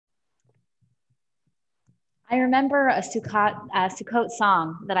I remember a Sukkot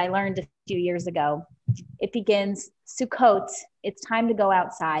song that I learned a few years ago. It begins, Sukkot, it's time to go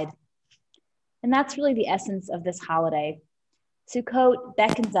outside. And that's really the essence of this holiday. Sukkot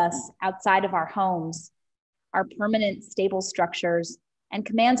beckons us outside of our homes, our permanent, stable structures, and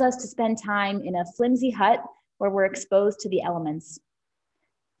commands us to spend time in a flimsy hut where we're exposed to the elements.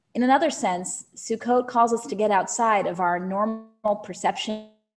 In another sense, Sukkot calls us to get outside of our normal perceptions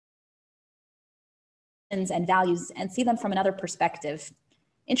and values and see them from another perspective.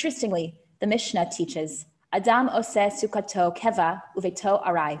 Interestingly, the Mishnah teaches, Adam oseh sukkato keva uveto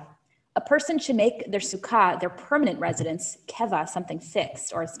arai. A person should make their sukkah their permanent residence, keva, something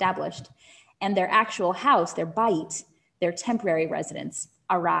fixed or established, and their actual house, their bait, their temporary residence,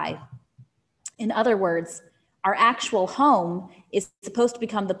 arai. In other words, our actual home is supposed to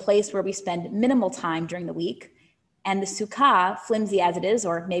become the place where we spend minimal time during the week, and the sukkah, flimsy as it is,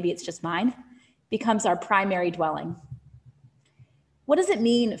 or maybe it's just mine, becomes our primary dwelling. What does it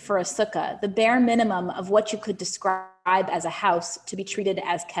mean for a sukkah, the bare minimum of what you could describe as a house, to be treated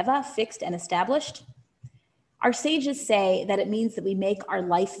as keva, fixed and established? Our sages say that it means that we make our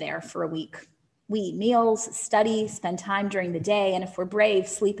life there for a week. We eat meals, study, spend time during the day, and if we're brave,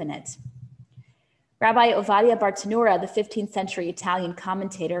 sleep in it. Rabbi Ovadia Bartanura, the 15th century Italian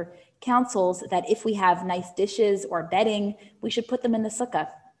commentator, counsels that if we have nice dishes or bedding, we should put them in the sukkah.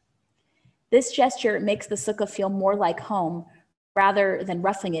 This gesture makes the sukkah feel more like home rather than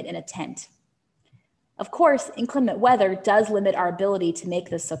roughing it in a tent. Of course, inclement weather does limit our ability to make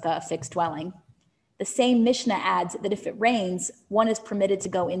the sukkah a fixed dwelling. The same Mishnah adds that if it rains, one is permitted to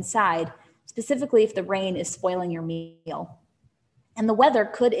go inside, specifically if the rain is spoiling your meal. And the weather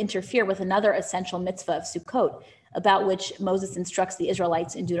could interfere with another essential mitzvah of Sukkot, about which Moses instructs the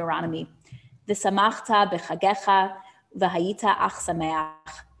Israelites in Deuteronomy. V'samachta b'chagecha v'hayita ach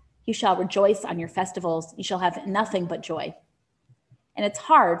sameach. You shall rejoice on your festivals. You shall have nothing but joy. And it's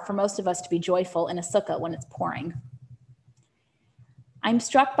hard for most of us to be joyful in a sukkah when it's pouring. I'm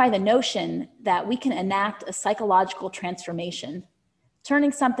struck by the notion that we can enact a psychological transformation,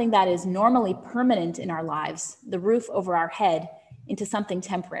 turning something that is normally permanent in our lives, the roof over our head, into something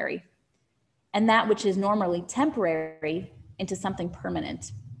temporary, and that which is normally temporary into something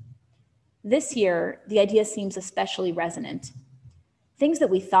permanent. This year, the idea seems especially resonant. Things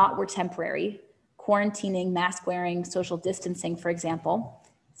that we thought were temporary, quarantining, mask wearing, social distancing, for example,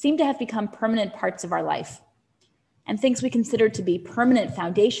 seem to have become permanent parts of our life. And things we considered to be permanent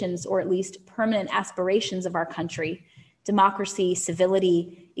foundations, or at least permanent aspirations of our country, democracy,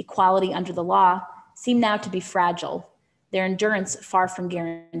 civility, equality under the law, seem now to be fragile, their endurance far from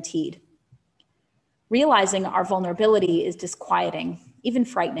guaranteed. Realizing our vulnerability is disquieting, even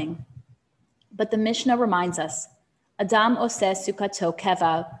frightening. But the Mishnah reminds us, Adam oseh sukkato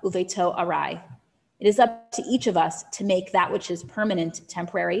keva uveto arai. It is up to each of us to make that which is permanent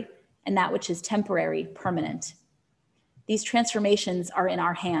temporary and that which is temporary permanent. These transformations are in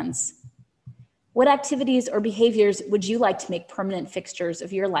our hands. What activities or behaviors would you like to make permanent fixtures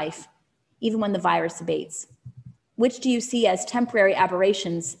of your life, even when the virus abates? Which do you see as temporary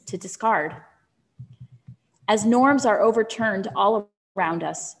aberrations to discard? As norms are overturned all around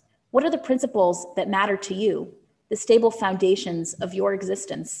us, what are the principles that matter to you, the stable foundations of your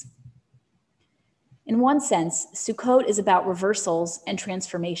existence? In one sense, Sukkot is about reversals and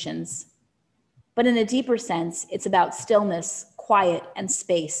transformations. But in a deeper sense, it's about stillness, quiet, and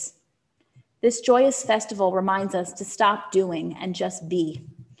space. This joyous festival reminds us to stop doing and just be.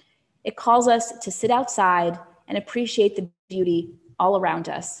 It calls us to sit outside and appreciate the beauty all around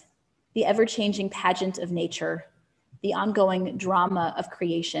us, the ever-changing pageant of nature, the ongoing drama of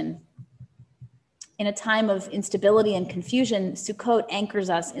creation. In a time of instability and confusion, Sukkot anchors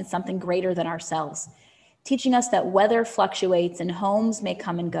us in something greater than ourselves, teaching us that weather fluctuates and homes may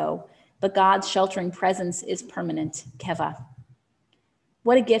come and go, but God's sheltering presence is permanent, keva.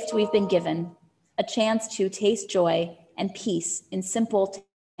 What a gift we've been given, a chance to taste joy and peace in simple,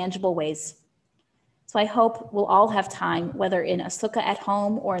 tangible ways. So I hope we'll all have time, whether in a sukkah at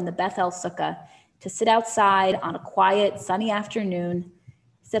home or in the Bethel sukkah, to sit outside on a quiet, sunny afternoon,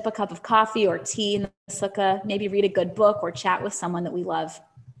 sip a cup of coffee or tea in the sukkah, maybe read a good book or chat with someone that we love.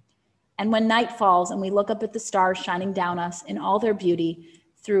 And when night falls and we look up at the stars shining down us in all their beauty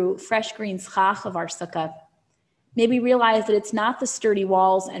through fresh green schach of our sukkah, may we realize that it's not the sturdy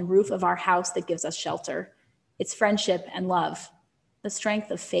walls and roof of our house that gives us shelter. It's friendship and love, the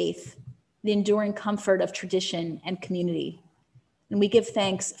strength of faith, the enduring comfort of tradition and community. And we give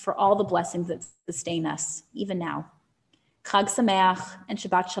thanks for all the blessings that sustain us, even now. Chag Sameach and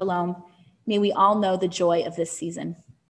Shabbat Shalom. May we all know the joy of this season.